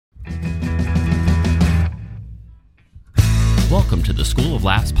Welcome to the School of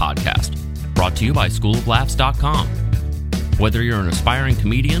Laughs podcast, brought to you by schooloflaughs.com. Whether you're an aspiring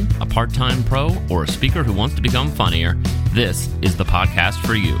comedian, a part-time pro, or a speaker who wants to become funnier, this is the podcast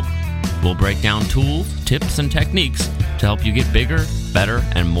for you. We'll break down tools, tips, and techniques to help you get bigger, better,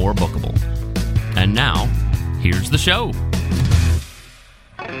 and more bookable. And now, here's the show.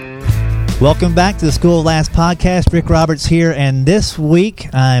 Welcome back to the School of Laughs podcast. Rick Roberts here, and this week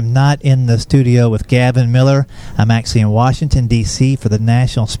I'm not in the studio with Gavin Miller. I'm actually in Washington, D.C. for the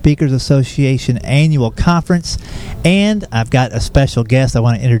National Speakers Association Annual Conference, and I've got a special guest I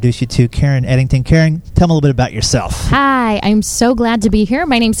want to introduce you to, Karen Eddington. Karen, tell me a little bit about yourself. Hi, I'm so glad to be here.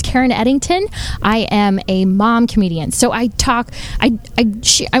 My name's Karen Eddington. I am a mom comedian. So I call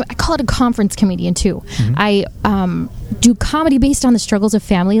it a conference comedian too. Mm-hmm. I do comedy based on the struggles of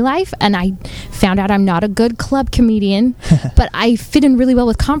family life, and I found out I'm not a good club comedian, but I fit in really well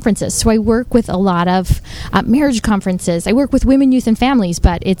with conferences. So I work with a lot of marriage conferences. I work with women, youth, and families,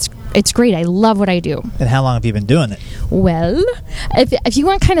 but it's great. I love what I do. And how long have you been doing it? Well, if you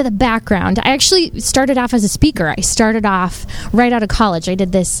want kind of the background, I actually started off as a speaker. I started off right out of college. I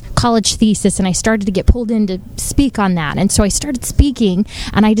did this college thesis, and I started to get pulled in to speak on that. And so I started speaking,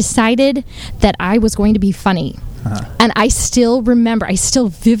 and I decided that I was going to be funny. Uh-huh. And I still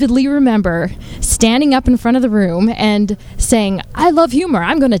vividly remember standing up in front of the room and saying, I love humor.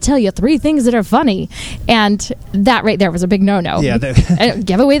 I'm going to tell you 3 things that are funny. And that right there was a big no-no. Yeah,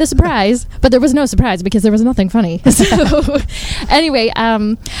 give away the surprise, but there was no surprise because there was nothing funny. So anyway,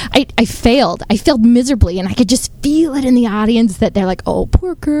 I failed. I failed miserably, and I could just feel it in the audience that they're like, oh,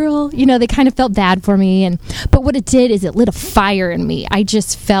 poor girl. You know, they kind of felt bad for me. But what it did is it lit a fire in me. I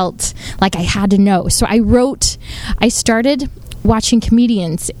just felt like I had to know. So I started watching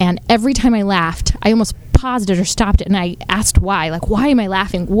comedians, and every time I laughed, I almost paused it or stopped it, and I asked why. Like, why am I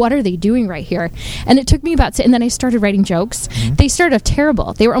laughing? What are they doing right here? And it took me and then I started writing jokes. Mm-hmm. They started off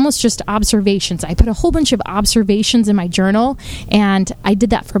terrible. They were almost just observations. I put a whole bunch of observations in my journal, and I did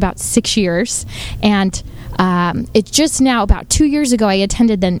that for about 6 years. And it's just now, about 2 years ago, I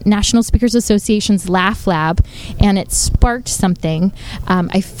attended the National Speakers Association's Laugh Lab, and it sparked something.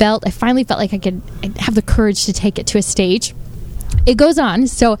 I finally felt like I'd have the courage to take it to a stage. It goes on.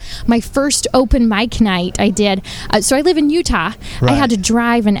 So my first open mic night I did, so I live in Utah. Right. I had to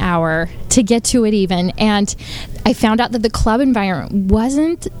drive an hour to get to it even, and I found out that the club environment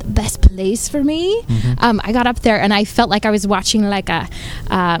wasn't the best place for me. Mm-hmm. I got up there, and I felt like I was watching like a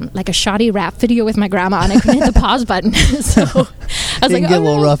shoddy rap video with my grandma, and I couldn't hit the pause button. So I was like, get a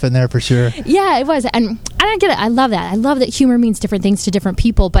little rough in there for sure. Yeah, it was, and I get it. I love that. I love that humor means different things to different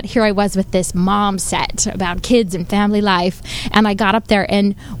people. But here I was with this mom set about kids and family life, and I got up there,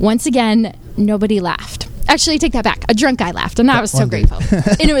 and once again, nobody laughed. Actually, take that back. A drunk guy laughed, and I was so grateful.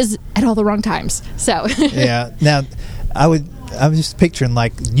 And it was at all the wrong times. So yeah. Now, I was just picturing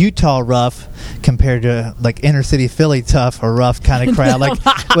like Utah rough compared to like inner city Philly tough or rough kind of crowd. Like,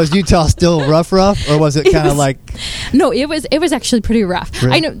 was Utah still rough, or was it kind of like? No, it was actually pretty rough.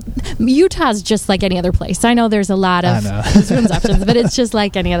 Really? I know Utah's just like any other place. I know there's a lot of options, but it's just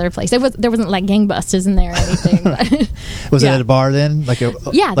like any other place. There wasn't like gangbusters in there or anything. Was it at a bar then, like a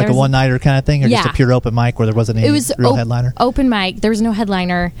one-nighter kind of thing, or just a pure open mic where there wasn't any real headliner? Open mic. There was no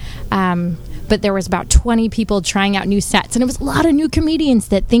headliner. But there was about 20 people trying out new sets, and it was a lot of new comedians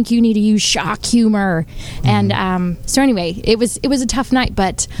that think you need to use shock humor. Mm-hmm. And so anyway, it was a tough night,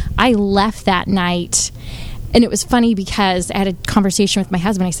 but I left that night, and it was funny because I had a conversation with my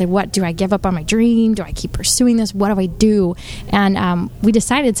husband. I said, what, do I give up on my dream? Do I keep pursuing this? What do I do? And we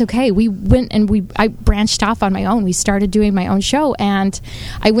decided it's okay. We went and I branched off on my own. We started doing my own show, and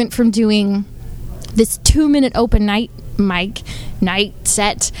I went from doing this 2-minute open mic night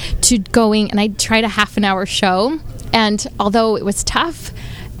set to going, and I tried a half-an-hour show, and although it was tough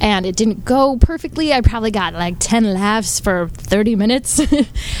and it didn't go perfectly, I probably got like 10 laughs for 30 minutes.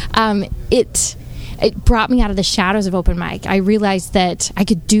 It brought me out of the shadows of open mic. I realized that I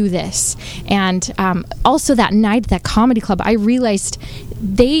could do this, and also that night at that comedy club, I realized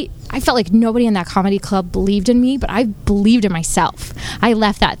I felt like nobody in that comedy club believed in me, but I believed in myself. I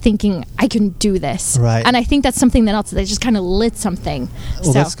left that thinking I can do this. Right. And I think that's something that just kind of lit something.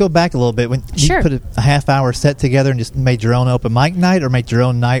 Well, let's go back a little bit. When you put a half-hour set together and just made your own open mic night, or made your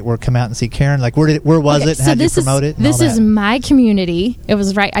own night where come out and see Karen? Like, where was it? How did you promote it? This is my community. It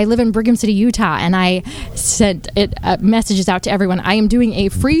was right. I live in Brigham City, Utah, and I sent messages out to everyone. I am doing a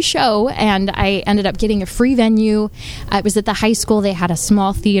free show, and I ended up getting a free venue. It was at the high school. They had a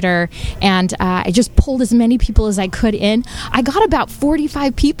small theater. there, and I just pulled as many people as I could in. I got about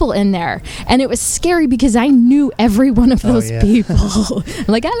 45 people in there, and it was scary because I knew every one of those people. I'm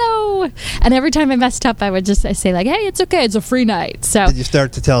like, hello, and every time I messed up, I would just say like, hey, it's okay, it's a free night. So did you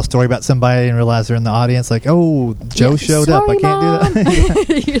start to tell a story about somebody and realize they're in the audience, like, oh, Joe showed up, I can't Mom. do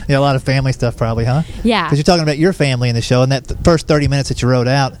that? Yeah, a lot of family stuff probably, huh? Yeah, because you're talking about your family in the show, and that first 30 minutes that you wrote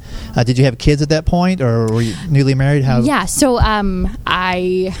out, did you have kids at that point, or were you newly married? How? Yeah, so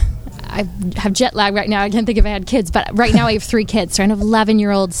I have jet lag right now. I can't think if I had kids, but right now I have 3 kids. So I have an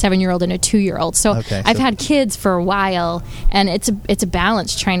 11-year-old, 7-year-old, and a 2-year-old. So I've had kids for a while, and it's a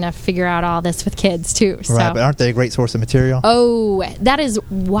balance trying to figure out all this with kids too. So. Right, but aren't they a great source of material? Oh, that is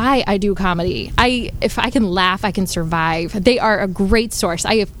why I do comedy. If I can laugh, I can survive. They are a great source.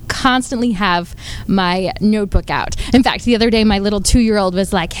 I constantly have my notebook out. In fact, the other day, my little 2-year-old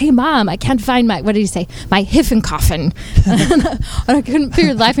was like, "Hey, Mom, I can't find my," what did he say? My Hiffenkoffen. And I couldn't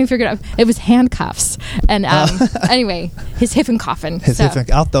figure it out. It was handcuffs. And anyway, his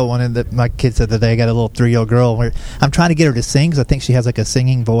Hiffenkoffen. I'll throw one in that my kid said that they got a little 3-year-old girl. Where I'm trying to get her to sing because I think she has like a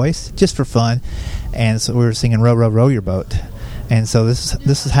singing voice, just for fun. And so we were singing "Row, Row, Row Your Boat." And so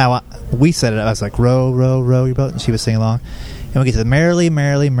this is how we set it up. I was like, "Row, row, row your boat," and she was singing along. And we get to the merrily,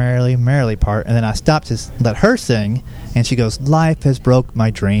 merrily, merrily, merrily part, and then I stopped to let her sing, and she goes, "Life has broke my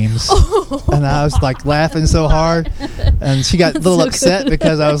dreams." And I was like laughing so hard, and she got a little upset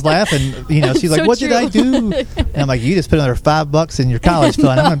because I was laughing. She's like, so "What true. did I do?" And I'm like, "You just put another $5 in your college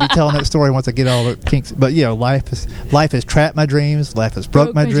fund. I'm going to be telling that story once I get all the kinks." But life has trapped my dreams. Life has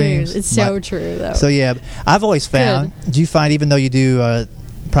broke my dreams. It's so true, though. So yeah, I've always found. Do you find, even though you do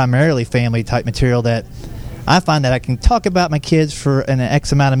primarily family type material, that I find that I can talk about my kids for an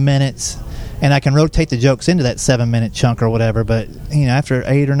X amount of minutes, and I can rotate the jokes into that 7-minute chunk or whatever. But after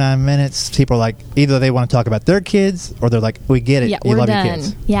 8 or 9 minutes, people are like, either they want to talk about their kids, or they're like, "We get it. Yeah, you we're love done." your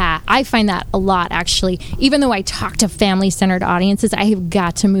kids." Yeah, I find that a lot, actually. Even though I talk to family-centered audiences, I have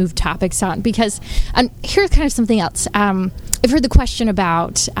got to move topics on because here's kind of something else. I've heard the question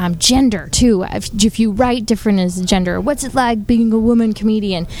about gender, too. If you write different as gender, what's it like being a woman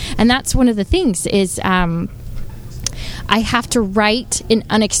comedian? And that's one of the things is I have to write in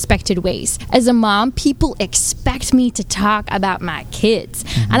unexpected ways. As a mom, people expect me to talk about my kids.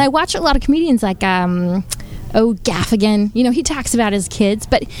 Mm-hmm. And I watch a lot of comedians like Gaffigan, he talks about his kids,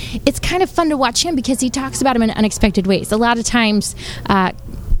 but it's kind of fun to watch him because he talks about them in unexpected ways. A lot of times,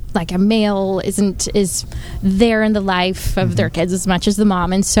 like a male is there in the life of their kids as much as the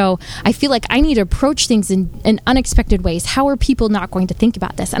mom, and so I feel like I need to approach things in unexpected ways. How are people not going to think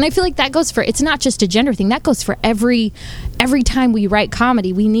about this? And I feel like that goes for, it's not just a gender thing, that goes for every time we write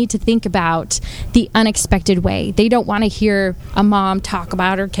comedy. We need to think about the unexpected way. They don't want to hear a mom talk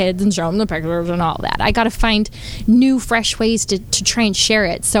about her kids and show them the pictures and all that. I got to find new, fresh ways to try and share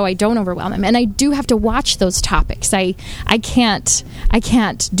it so I don't overwhelm them. And I do have to watch those topics. I can't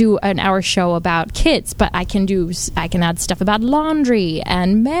do an hour show about kids, but I can add stuff about laundry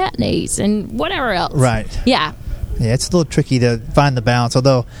and mayonnaise and whatever else. Right. Yeah, it's a little tricky to find the balance,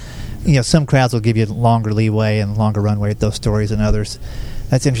 although some crowds will give you longer leeway and longer runway with those stories than others.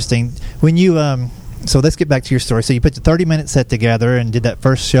 That's interesting. When you so let's get back to your story. So you put the 30-minute set together and did that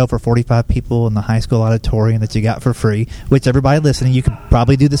first show for 45 people in the high school auditorium that you got for free, which everybody listening, you could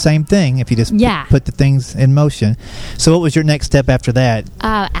probably do the same thing if you just put the things in motion. So what was your next step after that?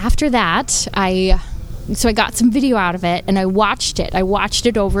 After that, I got some video out of it, and I watched it. I watched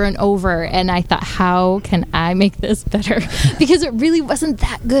it over and over, and I thought, how can I make this better? Because it really wasn't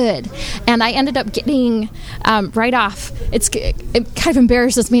that good. And I ended up getting, right off, it kind of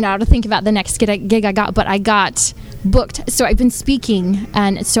embarrasses me now to think about the next gig I got, but I got booked. So I've been speaking,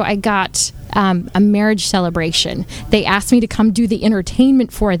 and so I got a marriage celebration. They asked me to come do the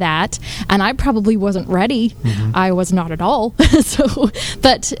entertainment for that, and I probably wasn't ready. Mm-hmm. I was not at all.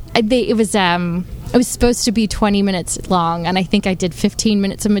 But it was supposed to be 20 minutes long, and I think I did 15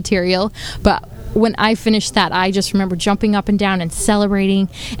 minutes of material. But when I finished that, I just remember jumping up and down and celebrating.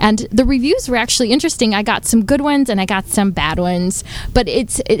 And the reviews were actually interesting. I got some good ones and I got some bad ones. But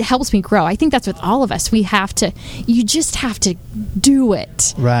it helps me grow. I think that's with all of us. You just have to do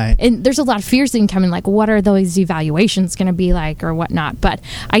it. Right. And there's a lot of fears that can come in, like, what are those evaluations going to be like or whatnot? But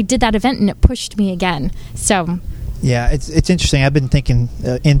I did that event and it pushed me again. So... yeah, it's interesting. I've been thinking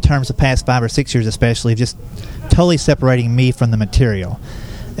in terms of past 5 or 6 years especially, just totally separating me from the material.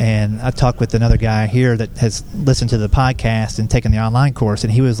 And I talked with another guy here that has listened to the podcast and taken the online course,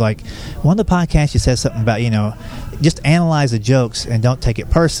 and he was like, one of the podcasts you said something about, just analyze the jokes and don't take it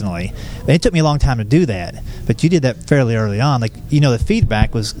personally. And it took me a long time to do that, but you did that fairly early on. Like, the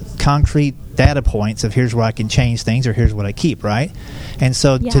feedback was concrete data points of here's where I can change things or here's what I keep, right? And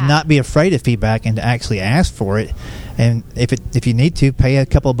so to not be afraid of feedback and to actually ask for it, and if you need to, pay a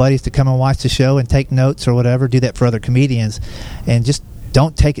couple of buddies to come and watch the show and take notes or whatever, do that for other comedians, and just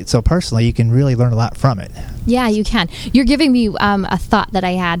don't take it so personally. You can really learn a lot from it. Yeah, you can. You're giving me a thought that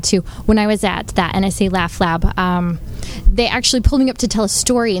I had too. When I was at that NSA Laugh Lab, they actually pulled me up to tell a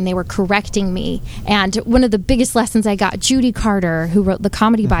story, and they were correcting me. And one of the biggest lessons I got, Judy Carter, who wrote the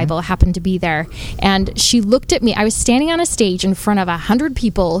Comedy Bible, happened to be there. And she looked at me. I was standing on a stage in front of 100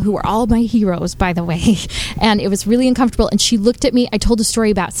 people who were all my heroes, by the way. And it was really uncomfortable. And she looked at me. I told a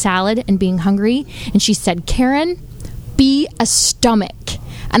story about salad and being hungry. And she said, "Karen, be a stomach."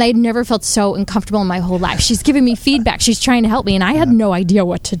 And I had never felt so uncomfortable in my whole life. She's giving me feedback. She's trying to help me, and I had no idea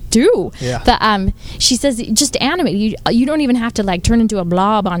what to do. Yeah. She says, just animate. You don't even have to turn into a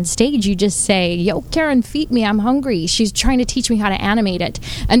blob on stage. You just say, "Yo, Karen, feed me. I'm hungry." She's trying to teach me how to animate it.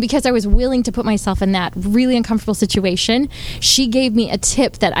 And because I was willing to put myself in that really uncomfortable situation, she gave me a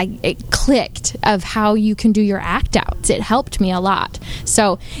tip that it clicked of how you can do your act outs. It helped me a lot.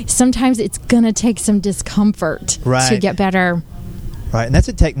 So sometimes it's going to take some discomfort to get better. Right, and that's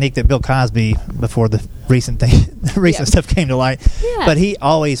a technique that Bill Cosby, before the recent stuff came to light, but he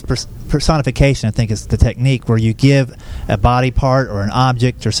always, personification, I think, is the technique where you give a body part or an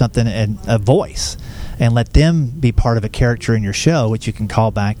object or something a voice and let them be part of a character in your show, which you can call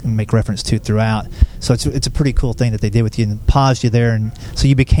back and make reference to throughout. So it's a pretty cool thing that they did with you and paused you there, and so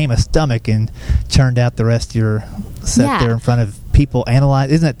you became a stomach and turned out the rest of your set there in front of people.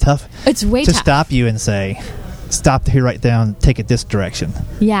 Analyze. Isn't it tough? It's way to tough. Stop you and say, "Stop here, right down, take it this direction."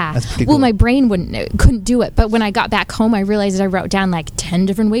 Yeah. That's pretty cool. Well, my brain couldn't do it. But when I got back home, I realized I wrote down 10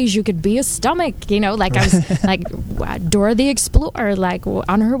 different ways you could be a stomach. I was Dora the Explorer,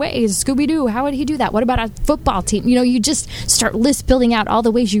 on her way, Scooby-Doo, how would he do that? What about a football team? You just start building out all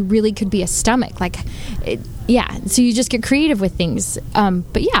the ways you really could be a stomach. So you just get creative with things.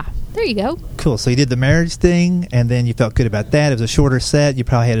 But yeah. There you go. Cool. So you did the marriage thing, and then you felt good about that. It was a shorter set. You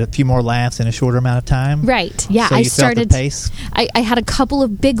probably had a few more laughs in a shorter amount of time. Right. Yeah. So you felt the pace. I had a couple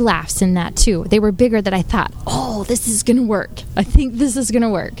of big laughs in that too. They were bigger that I thought, "Oh, this is going to work. I think this is going to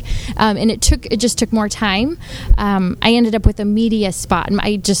work." And it just took more time. I ended up with a media spot, and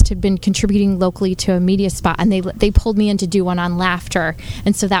I just had been contributing locally to a media spot, and they pulled me in to do one on laughter,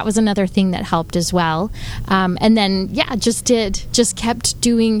 and so that was another thing that helped as well. And then just kept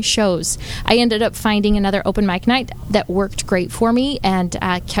doing shows. I ended up finding another open mic night that worked great for me, and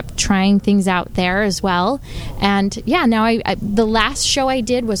kept trying things out there as well. And now the last show I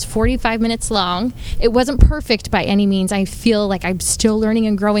did was 45 minutes long. It wasn't perfect by any means. I feel like I'm still learning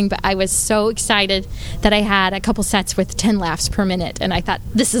and growing, but I was so excited that I had a couple sets with 10 laughs per minute, and I thought,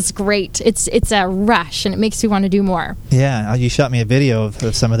 this is great. It's a rush, and it makes me want to do more. Yeah, you shot me a video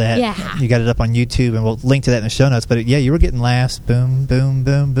of some of that. Yeah. You got it up on YouTube, and we'll link to that in the show notes. But you were getting laughs, boom, boom,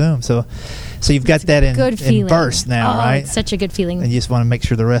 boom, boom. So you've got that in burst now, right? It's such a good feeling. And you just want to make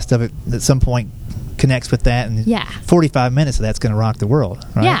sure the rest of it at some point connects with that. And 45 minutes of that's going to rock the world,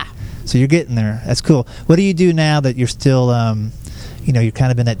 right? Yeah. So you're getting there. That's cool. What do you do now that you're still, you're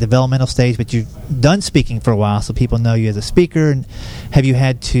kind of in that developmental stage, but you've done speaking for a while, so people know you as a speaker? And have you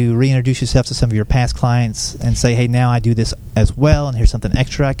had to reintroduce yourself to some of your past clients and say, "Hey, now I do this as well, and here's something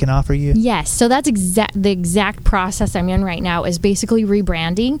extra I can offer you"? Yes. So that's the exact process I'm in right now, is basically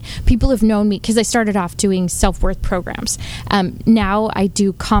rebranding. People have known me because I started off doing self-worth programs. Now I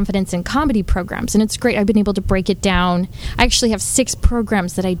do confidence and comedy programs, and it's great. I've been able to break it down. I actually have 6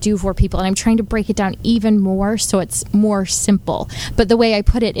 programs that I do for people, and I'm trying to break it down even more so it's more simple. But the way I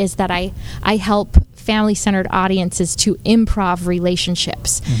put it is that I help family-centered audiences to improv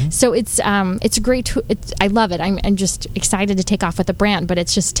relationships. Mm-hmm. So it's a great. I love it. I'm just excited to take off with the brand, but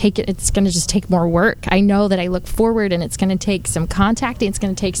it's going to just take more work. I know that I look forward, and it's going to take some contacting. It's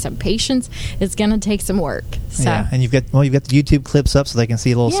going to take some patience. It's going to take some work. So. Yeah, and you've got the YouTube clips up so they can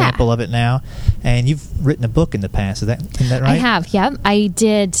see a little sample of it now. And you've written a book in the past. Isn't that right? I have. Yeah, I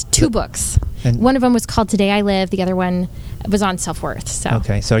did 2 books. And one of them was called Today I Live. The other one was on self-worth. So.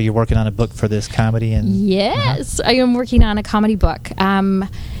 Okay, so you're working on a book for this comedy? Yes, I am working on a comedy book. I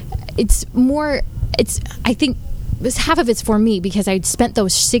think half of it's for me because I spent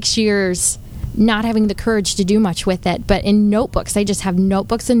those 6 years not having the courage to do much with it. But in notebooks, I just have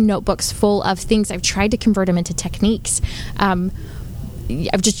notebooks and notebooks full of things. I've tried to convert them into techniques.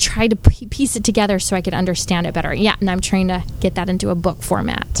 I've just tried to piece it together so I could understand it better. Yeah, and I'm trying to get that into a book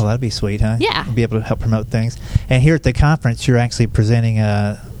format. Well, that'd be sweet, huh? Yeah. Be able to help promote things. And here at the conference, you're actually presenting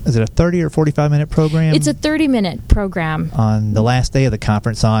is it a 30 or 45-minute program? It's a 30-minute program. On the last day of the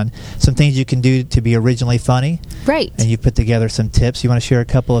conference on some things you can do to be originally funny. Right. And you've put together some tips. You want to share a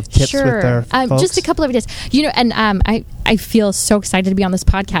couple of tips with our folks? Just a couple of ideas. And I feel so excited to be on this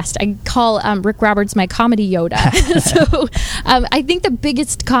podcast. I call Rick Roberts my comedy Yoda. So I think the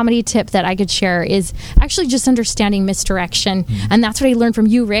biggest comedy tip that I could share is actually just understanding misdirection. And that's what I learned from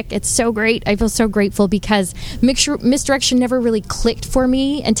you, Rick. It's so great. I feel so grateful because misdirection never really clicked for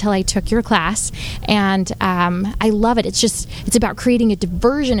me until I took your class. And I love it. It's about creating a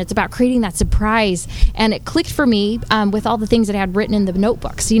diversion. It's about creating that surprise. And it clicked for me with all the things that I had written in the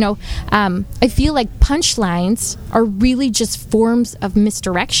notebooks. I feel like punchlines are really just forms of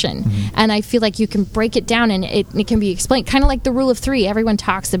misdirection. And I feel like you can break it down and it can be explained. Kind of like the rule of three. Everyone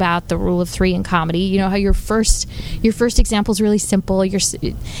talks about the rule of three in comedy. You know how your first example is really simple. And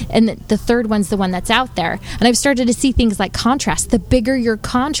the third one's the one that's out there. And I've started to see things like contrast. The bigger your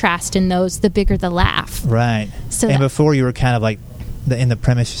contrast in those, the bigger the laugh. Right. So and before you were kind of like, in the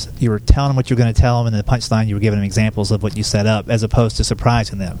premise, you were telling them what you were going to tell them, and in the punchline, you were giving them examples of what you set up, as opposed to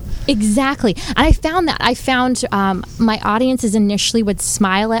surprising them. Exactly. And I found my audiences initially would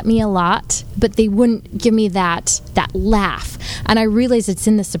smile at me a lot, but they wouldn't give me that laugh. And I realized it's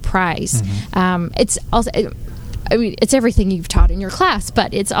in the surprise. It's also... it's everything you've taught in your class,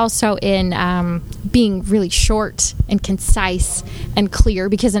 but it's also in being really short and concise and clear,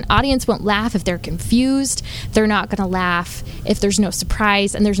 because an audience won't laugh if they're confused. They're not going to laugh if there's no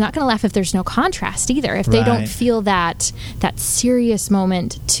surprise, and they're not going to laugh if there's no contrast either. If they don't feel that serious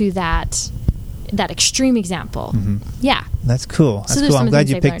moment to that extreme example. Yeah. That's cool. That's So cool. I'm glad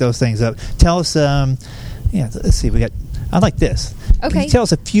you picked those things up. Tell us, let's see. I like this. Okay. Can you tell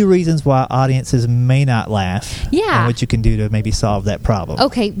us a few reasons why audiences may not laugh? Yeah. And what you can do to maybe solve that problem.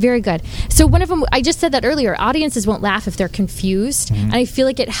 Okay, very good. So one of them, I just said that earlier, audiences won't laugh if they're confused. And I feel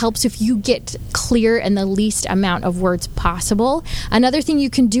like it helps if you get clear in the least amount of words possible. Another thing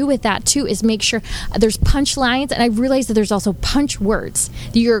you can do with that, too, is make sure there's punchlines. And I realized that there's also punch words.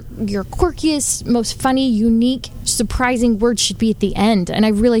 Your quirkiest, most funny, unique, surprising words should be at the end. And I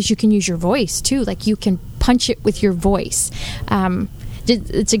realized you can use your voice, too. Like, you can punch it with your voice.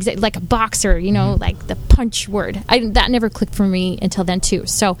 It's like a boxer, like the punch word. That never clicked for me until then too.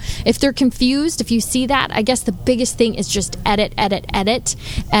 So if they're confused, if you see that, I guess the biggest thing is just edit,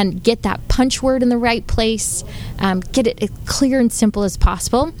 and get that punch word in the right place. Get it as clear and simple as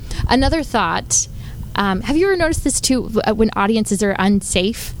possible. Another thought, have you ever noticed this too, when audiences are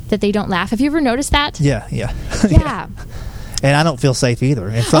unsafe, that they don't laugh? Have you ever noticed that? Yeah. Yeah. And I don't feel safe either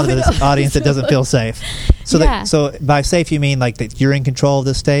in front of this audience that doesn't feel safe. So, so by safe, you mean like that you're in control of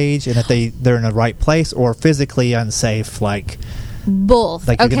the stage and that they're in the right place, or physically unsafe, like both.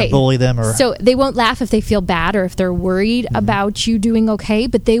 Like you're going to bully them, or so they won't laugh if they feel bad or if they're worried about you doing okay,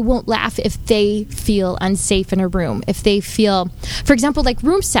 but they won't laugh if they feel unsafe in a room. If they feel, for example, like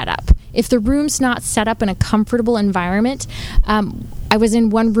room setup. If the room's not set up in a comfortable environment, I was in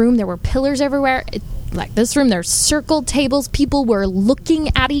one room, there were pillars everywhere. Like this room, there's circled tables. People were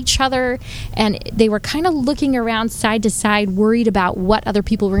looking at each other, and they were kind of looking around side to side, worried about what other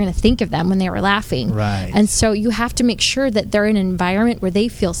people were going to think of them when they were laughing. Right. And so you have to make sure that they're in an environment where they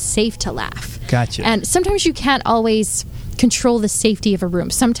feel safe to laugh. Gotcha. And sometimes you can't always control the safety of a room.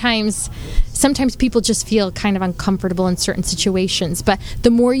 Sometimes people just feel kind of uncomfortable in certain situations, but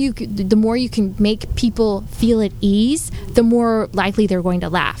the more you can make people feel at ease, the more likely they're going to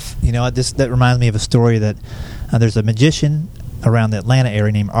laugh. That reminds me of a story that there's a magician around the Atlanta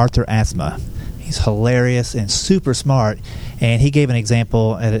area named Arthur Asma. He's hilarious and super smart, and he gave an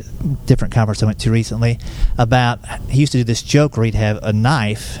example at a different conference I went to recently about, he used to do this joke where he'd have a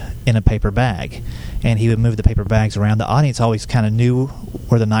knife in a paper bag, and he would move the paper bags around. The audience always kind of knew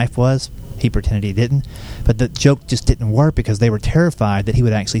where the knife was. He pretended he didn't, but the joke just didn't work because they were terrified that he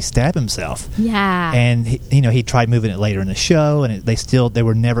would actually stab himself. Yeah. And he tried moving it later in the show, and they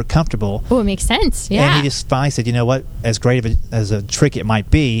were never comfortable. Oh, it makes sense. Yeah. And he just finally said, you know what? As great as a trick it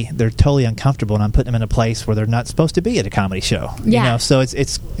might be, they're totally uncomfortable, and I'm putting them in a place where they're not supposed to be at a comedy show. Yeah. So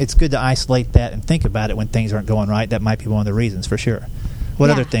it's good to isolate that and think about it when things aren't going right. That might be one of the reasons for sure. What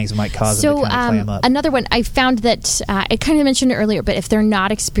other things might cause them to kind of clam up? Another one, I found that, I kind of mentioned it earlier, but if they're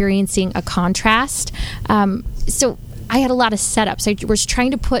not experiencing a contrast, so I had a lot of setups. I was trying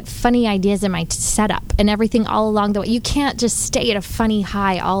to put funny ideas in my setup and everything all along the way. You can't just stay at a funny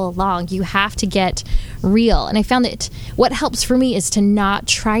high all along. You have to get real. And I found that what helps for me is to not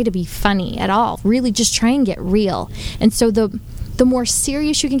try to be funny at all. Really just try and get real. And so the the more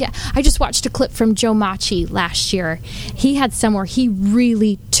serious you can get. I just watched a clip from Joe Machi last year. He had some where he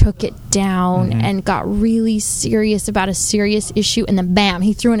really took it down and got really serious about a serious issue, and then bam,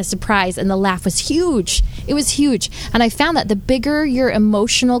 he threw in a surprise, and the laugh was huge. It was huge. And I found that the bigger your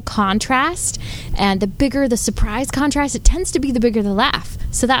emotional contrast and the bigger the surprise contrast, it tends to be the bigger the laugh.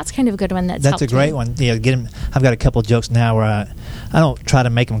 So that's kind of a good one. That's a great one. Yeah, get him. I've got a couple of jokes now where I don't try to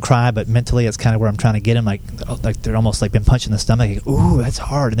make them cry, but mentally it's kind of where I'm trying to get them, like they're almost like been punched in the stomach. Like, ooh, that's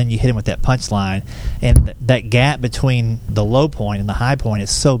hard. And then you hit him with that punchline, and that gap between the low point and the high point is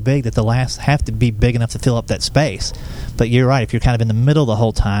so big that the laughs have to be big enough to fill up that space. But you're right. If you're kind of in the middle the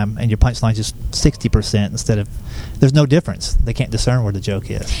whole time and your punchline's just 60% instead of, there's no difference. They can't discern where the joke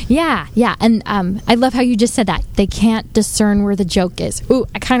is. Yeah. And I love how you just said that. They can't discern where the joke is. Ooh,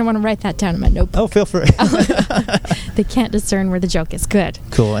 I kind of want to write that down in my notebook. Oh, feel free. They can't discern where the joke is. Good.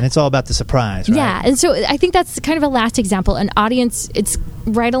 Cool. And it's all about the surprise, right? Yeah. And so I think that's kind of a last example. An audience, it's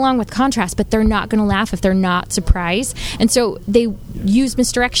right along with contrast, but they're not going to laugh if they're not surprised. And so they use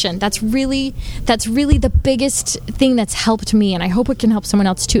misdirection. That's really the biggest thing that's helped me, and I hope it can help someone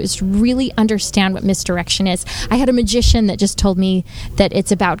else too, is to really understand what misdirection is. I had a magician that just told me that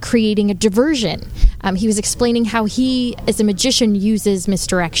it's about creating a diversion. He was explaining how he, as a magician, uses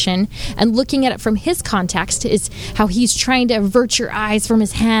misdirection, and looking at it from his context is how he's trying to avert your eyes from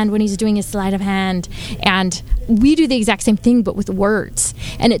his hand when he's doing his sleight of hand. And we do the exact same thing, but with words.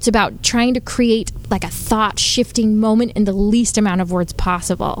 And it's about trying to create like a thought-shifting moment in the least amount of words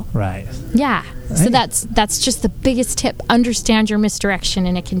possible. Right. Yeah. So that's just the biggest tip. Understand your misdirection,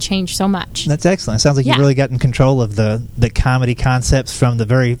 and it can change so much. That's excellent. It sounds like you've really gotten control of the comedy concepts from the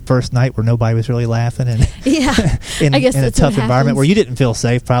very first night where nobody was really laughing, and I guess in a tough environment where you didn't feel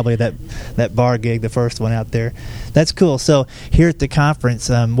safe, probably that bar gig, the first one out there. That's cool. So here at the conference,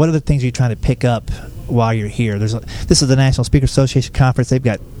 what are the things you're trying to pick up while you're here? This is the National Speakers Association conference. They've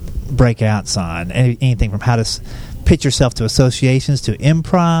got breakouts on anything from how to pitch yourself to associations to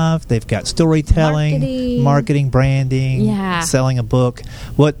improv. They've got storytelling, marketing, branding, selling a book.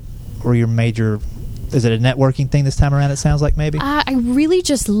 What were your major... Is it a networking thing this time around, it sounds like, maybe? I really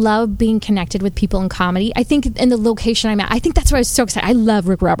just love being connected with people in comedy. I think in the location I'm at, I think that's why I was so excited. I love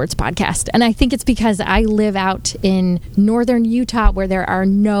Rick Roberts' podcast. And I think it's because I live out in northern Utah where there are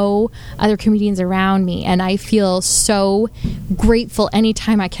no other comedians around me. And I feel so grateful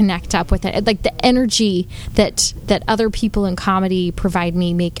anytime I connect up with it. Like the energy that other people in comedy provide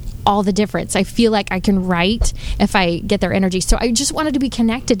me make all the difference. I feel like I can write if I get their energy. So I just wanted to be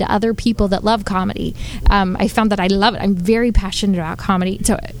connected to other people that love comedy. I found that I love it. I'm very passionate about comedy.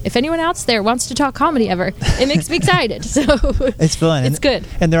 So if anyone else there wants to talk comedy ever, it makes me excited. So it's fun. It's good.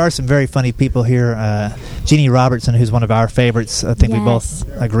 And there are some very funny people here. Jeannie Robertson, who's one of our favorites. I think we both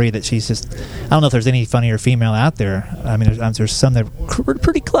agree that she's just... I don't know if there's any funnier female out there. I mean, there's some that are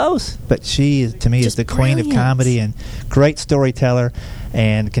pretty close. But she, to me, is the queen of comedy and great storyteller,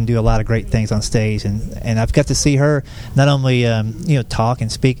 and can do a lot of great things on stage. And I've got to see her not only talk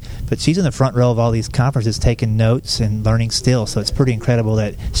and speak, but she's in the front row of all these conferences taking notes and learning still. So it's pretty incredible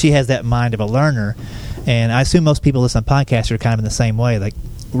that she has that mind of a learner. And I assume most people listen to podcasts are kind of in the same way. Like,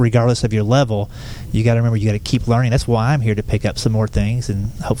 regardless of your level, you got to remember you got to keep learning. That's why I'm here, to pick up some more things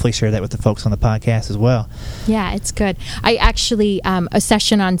and hopefully share that with the folks on the podcast as well. Yeah, it's good. I actually, a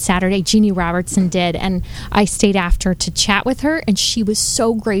session on Saturday, Jeannie Robertson did, and I stayed after to chat with her, and she was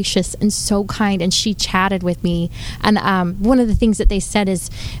so gracious and so kind, and she chatted with me. And one of the things that they said is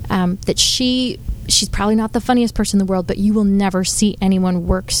that she's probably not the funniest person in the world, but you will never see anyone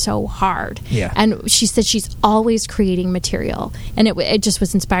work so hard. Yeah. And she said she's always creating material. And it just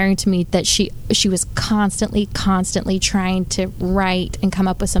was inspiring to me that she was constantly trying to write and come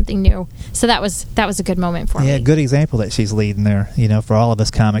up with something new. So that was a good moment for me. Yeah, good example that she's leading there, for all of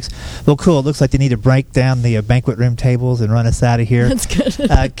us comics. Well, cool. It looks like they need to break down the banquet room tables and run us out of here. That's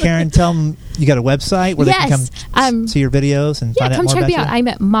good. Karen, tell them you got a website where they can come see your videos and find out more about you? Yeah, come check me out. I'm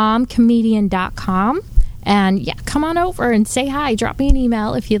at momcomedian.com. And come on over and say hi. Drop me an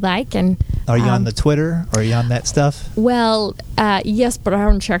email if you'd like. And are you on the Twitter? Or are you on that stuff? Well, yes, but I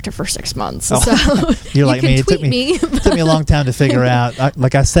haven't checked it for 6 months. Oh. So you're like me. It took me a long time to figure out.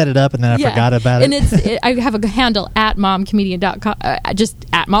 I set it up and then I forgot about it. And I have a handle at momcomedian.com, just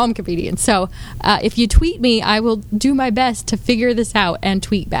at momcomedian. So if you tweet me, I will do my best to figure this out and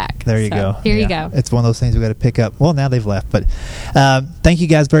tweet back. There you go. Here you go. It's one of those things we've got to pick up. Well, now they've left. But thank you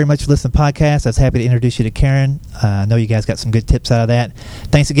guys very much for listening to the podcast. I was happy to introduce you to Karen. I know you guys got some good tips out of that.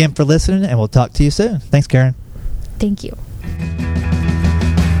 Thanks again for listening, and we'll talk to you soon. Thanks, Karen. Thank you.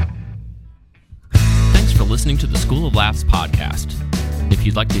 Thanks for listening to the School of Laughs podcast. If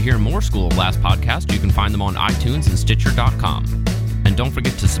you'd like to hear more School of Laughs podcasts, you can find them on iTunes and Stitcher.com. don't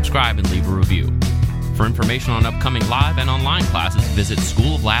forget to subscribe and leave a review. For information on upcoming live and online classes, visit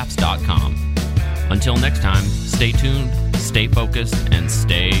schooloflaughs.com. Until next time, stay tuned, stay focused, and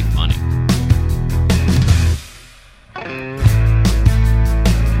stay funny.